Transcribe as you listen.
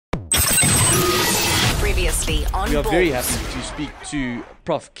Previously on We are board. very happy to speak to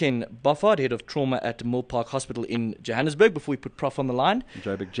Prof Ken Boffard, Head of Trauma at Mill Park Hospital in Johannesburg, before we put Prof on the line.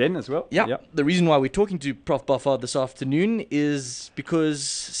 Joburg Jen as well. Yeah. Yep. The reason why we're talking to Prof Boffard this afternoon is because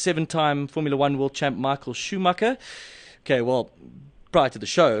seven-time Formula One world champ Michael Schumacher, prior to the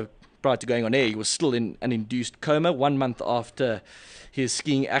show, prior to going on air, he was still in an induced coma 1 month after his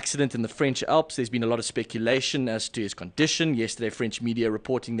skiing accident in the French Alps. There's been a lot of speculation as to his condition. Yesterday, French media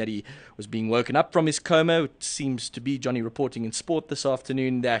reporting that he was being woken up from his coma. It seems to be Johnny reporting in Sport this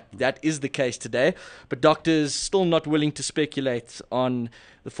afternoon that is the case today. But doctors still not willing to speculate on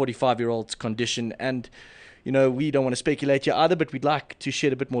the 45-year-old's condition. And, you know, we don't want to speculate here either, but we'd like to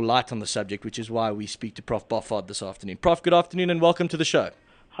shed a bit more light on the subject, which is why we speak to Prof Boffard this afternoon. Prof, good afternoon and welcome to the show.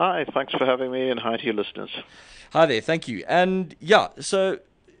 Hi, thanks for having me, and hi to your listeners. Hi there, thank you. And so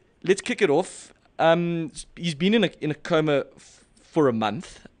let's kick it off. He's been in a coma for a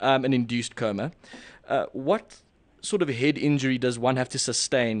month, an induced coma. What sort of head injury does one have to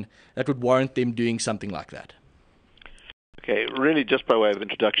sustain that would warrant them doing something like that? Okay, really just by way of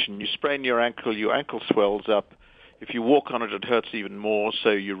introduction, you sprain your ankle swells up. If you walk on it, it hurts even more,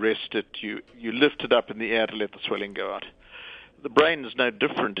 so you rest it, you lift it up in the air to let the swelling go out. The brain is no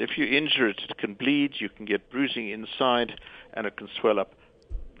different. If you injure it, it can bleed, you can get bruising inside, and it can swell up.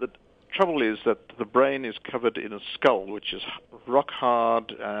 The trouble is that the brain is covered in a skull, which is rock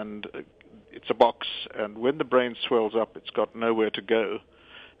hard, and it's a box, and when the brain swells up, it's got nowhere to go.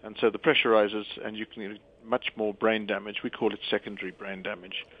 And so the pressure rises, and you can get much more brain damage. We call it secondary brain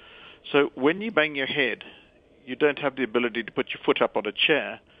damage. So when you bang your head, you don't have the ability to put your foot up on a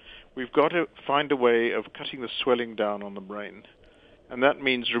chair. We've got to find a way of cutting the swelling down on the brain. And that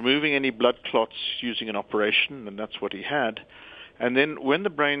means removing any blood clots using an operation, and that's what he had. And then when the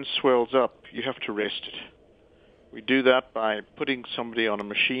brain swells up, you have to rest it. We do that by putting somebody on a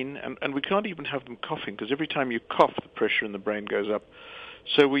machine, and we can't even have them coughing, because every time you cough, the pressure in the brain goes up.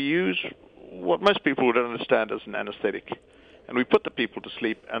 So we use what most people would understand as an anesthetic. And we put the people to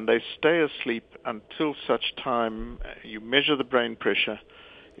sleep, and they stay asleep until such time you measure the brain pressure,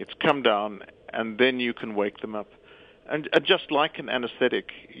 it's come down, and then you can wake them up. And just like an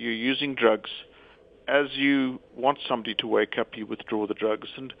anesthetic, you're using drugs. As you want somebody to wake up, you withdraw the drugs.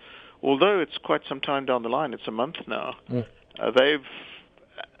 And although it's quite some time down the line, it's a month now, and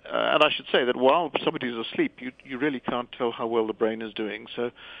I should say that while somebody's asleep, you really can't tell how well the brain is doing.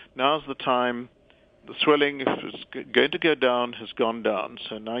 So now's the time. The swelling, if it's going to go down, has gone down.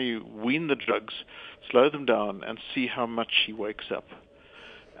 So now you wean the drugs, slow them down, and see how much he wakes up.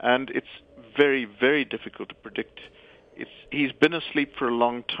 And it's very, very difficult to predict. He's been asleep for a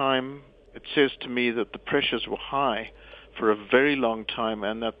long time. It says to me that the pressures were high for a very long time,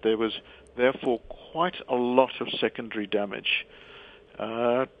 and that there was therefore quite a lot of secondary damage.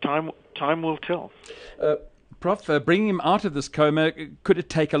 Time will tell. Prof, bringing him out of this coma, could it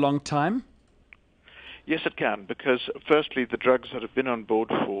take a long time? Yes, it can, because firstly, the drugs that have been on board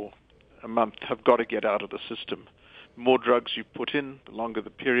for a month have got to get out of the system. The more drugs you put in, the longer the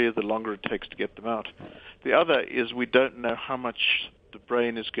period, the longer it takes to get them out. The other is we don't know how much the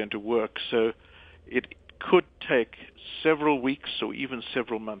brain is going to work, so it could take several weeks or even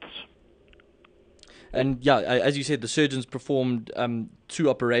several months. And as you said, the surgeons performed 2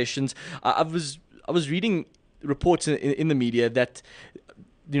 operations. I was reading reports in the media that,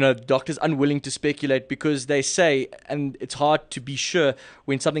 you know, doctors unwilling to speculate because they say, and it's hard to be sure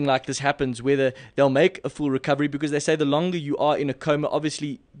when something like this happens, whether they'll make a full recovery, because they say the longer you are in a coma,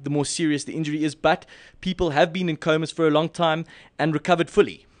 obviously the more serious the injury is, but people have been in comas for a long time and recovered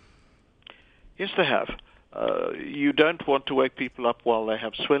fully. Yes, they have. You don't want to wake people up while they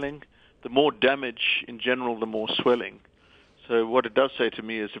have swelling. The more damage in general, the more swelling. So what it does say to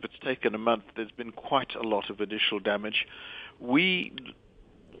me is if it's taken a month, there's been quite a lot of initial damage. We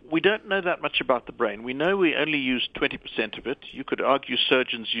don't know that much about the brain. We know we only use 20% of it. You could argue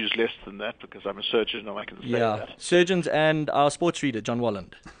surgeons use less than that, because I'm a surgeon and I can say that. Surgeons and our sports reader, John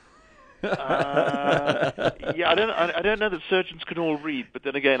Walland. I don't know that surgeons can all read, but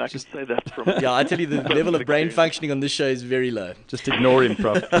then again, I can say that from... Yeah, I tell you, the level of brain functioning on this show is very low. Just ignore him,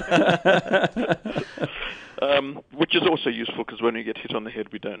 Prof. Which is also useful, because when we get hit on the head,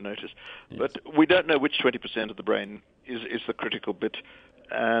 we don't notice. Yes. But we don't know which 20% of the brain is the critical bit.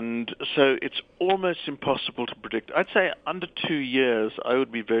 And so it's almost impossible to predict. I'd say under 2 years, I would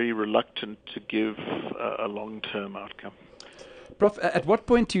be very reluctant to give a long-term outcome. Prof, at what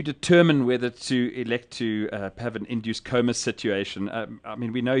point do you determine whether to elect to have an induced coma situation? I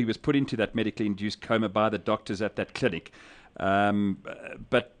mean, we know he was put into that medically induced coma by the doctors at that clinic.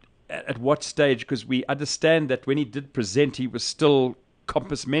 But at what stage? Because we understand that when he did present, he was still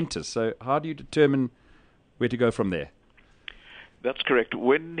compos mentis. So how do you determine where to go from there. That's correct.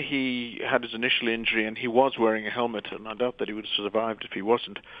 When he had his initial injury, and he was wearing a helmet, and I doubt that he would have survived if he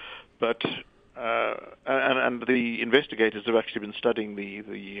wasn't, but and the investigators have actually been studying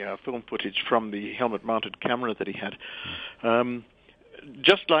the film footage from the helmet-mounted camera that he had.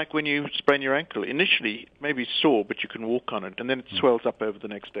 Just like when you sprain your ankle, initially maybe sore, but you can walk on it, and then it swells up over the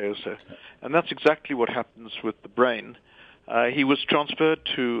next day or so. And that's exactly what happens with the brain. He was transferred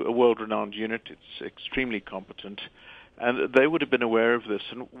to a world-renowned unit. It's extremely competent. And they would have been aware of this.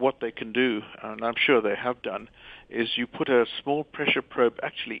 And what they can do, and I'm sure they have done, is you put a small pressure probe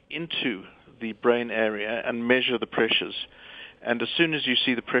actually into the brain area and measure the pressures. And as soon as you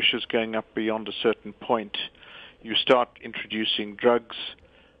see the pressures going up beyond a certain point, you start introducing drugs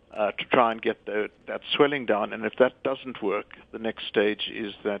to try and get that swelling down. And if that doesn't work, the next stage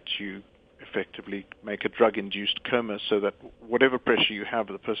is that you effectively make a drug-induced coma so that whatever pressure you have,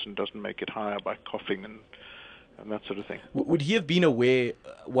 the person doesn't make it higher by coughing and that sort of thing. Would he have been aware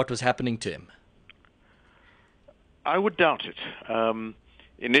what was happening to him? I would doubt it.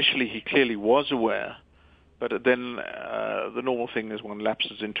 Initially, he clearly was aware, but then the normal thing is one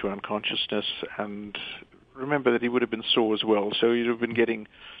lapses into unconsciousness, and remember that he would have been sore as well, so he'd have been getting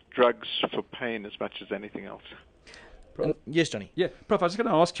drugs for pain as much as anything else. Yes, Johnny. Yeah, Prof, I was going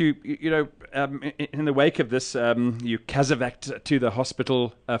to ask you, in the wake of this, you casevaced to the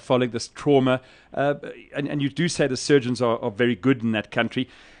hospital following this trauma, and you do say the surgeons are very good in that country.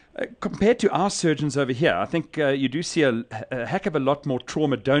 Compared to our surgeons over here, I think you do see a heck of a lot more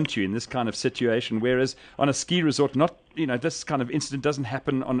trauma, don't you, in this kind of situation, whereas on a ski resort, this kind of incident doesn't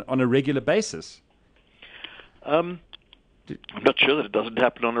happen on a regular basis. I'm not sure that it doesn't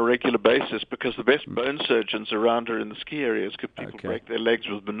happen on a regular basis, because the best bone surgeons around are in the ski areas, because people break their legs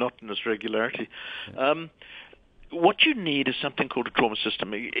with monotonous regularity. What you need is something called a trauma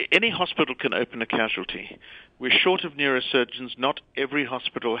system. Any hospital can open a casualty. We're short of neurosurgeons. Not every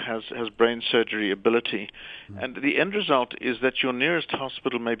hospital has brain surgery ability. And the end result is that your nearest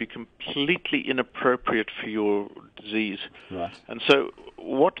hospital may be completely inappropriate for your disease. Right. And so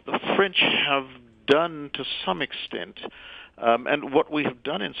what the French have done to some extent, and what we have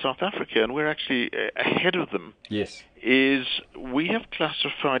done in South Africa, and we're actually ahead of them, yes, is we have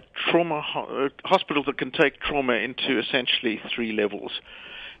classified trauma hospitals that can take trauma into essentially 3 levels.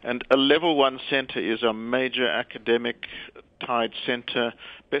 And a level 1 center is a major academic tied center.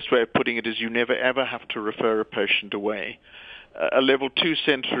 Best way of putting it is you never ever have to refer a patient away. A level 2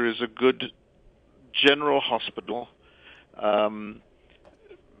 center is a good general hospital.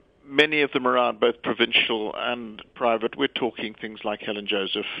 Many of them around, both provincial and private. We're talking things like Helen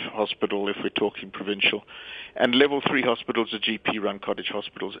Joseph Hospital, if we're talking provincial. And level 3 hospitals are GP-run cottage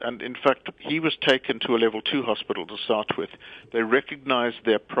hospitals. And in fact, he was taken to a level 2 hospital to start with. They recognized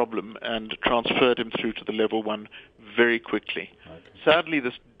their problem and transferred him through to the level 1 very quickly. Okay. Sadly,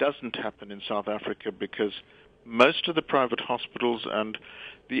 this doesn't happen in South Africa, because most of the private hospitals, and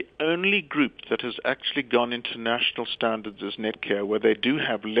the only group that has actually gone into national standards is Netcare, where they do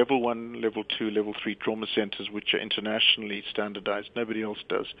have level 1, level 2, level 3 trauma centers, which are internationally standardized. Nobody else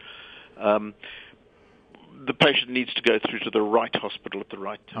does. The patient needs to go through to the right hospital at the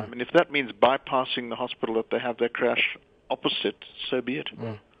right time. And if that means bypassing the hospital that they have their crash opposite, so be it.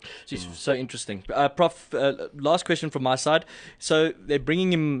 So interesting. Prof, last question from my side. So they're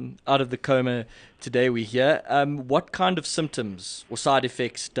bringing him out of the coma today, we hear. What kind of symptoms or side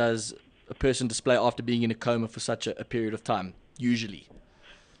effects does a person display after being in a coma for such a period of time, usually?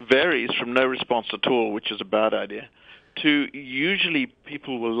 Varies from no response at all, which is a bad idea, to usually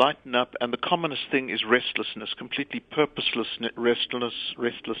people will lighten up, and the commonest thing is restlessness, completely purposeless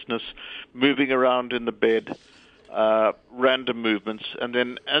restlessness, moving around in the bed, random movements. And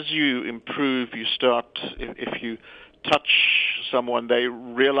then as you improve, you start, if you touch someone, they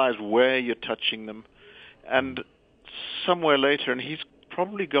realize where you're touching them. And somewhere later, and he's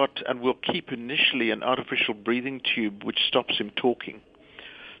probably got, and will keep initially, an artificial breathing tube which stops him talking.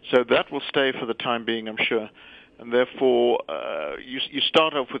 So that will stay for the time being, I'm sure. And therefore, you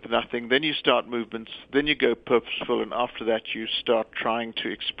start off with nothing, then you start movements, then you go purposeful, and after that you start trying to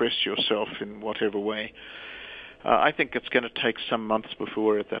express yourself in whatever way. I think it's going to take some months before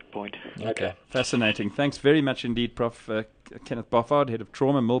we're at that point. Okay. Fascinating. Thanks very much indeed, Prof. Kenneth Boffard, Head of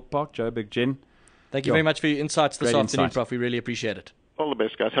Trauma, Mill Park, Joburg Gen. Thank you very much for your insights this afternoon, insight. Prof. We really appreciate it. All the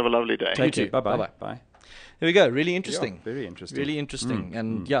best, guys. Have a lovely day. Thank you. Bye-bye. Bye-bye. Bye. There we go. Really interesting. Yeah, very interesting. Really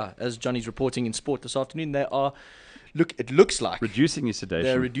interesting. As Johnny's reporting in sport this afternoon, they are, it looks like, reducing his sedation.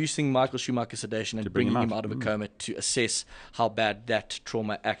 They're reducing Michael Schumacher's sedation and bringing him out of a coma to assess how bad that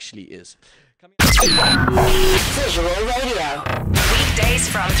trauma actually is. Visual Radio. Weekdays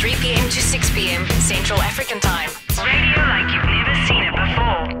from 3 p.m. to 6 p.m. Central African Time. Radio like you've never seen it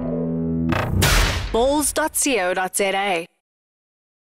before. Balls.co.za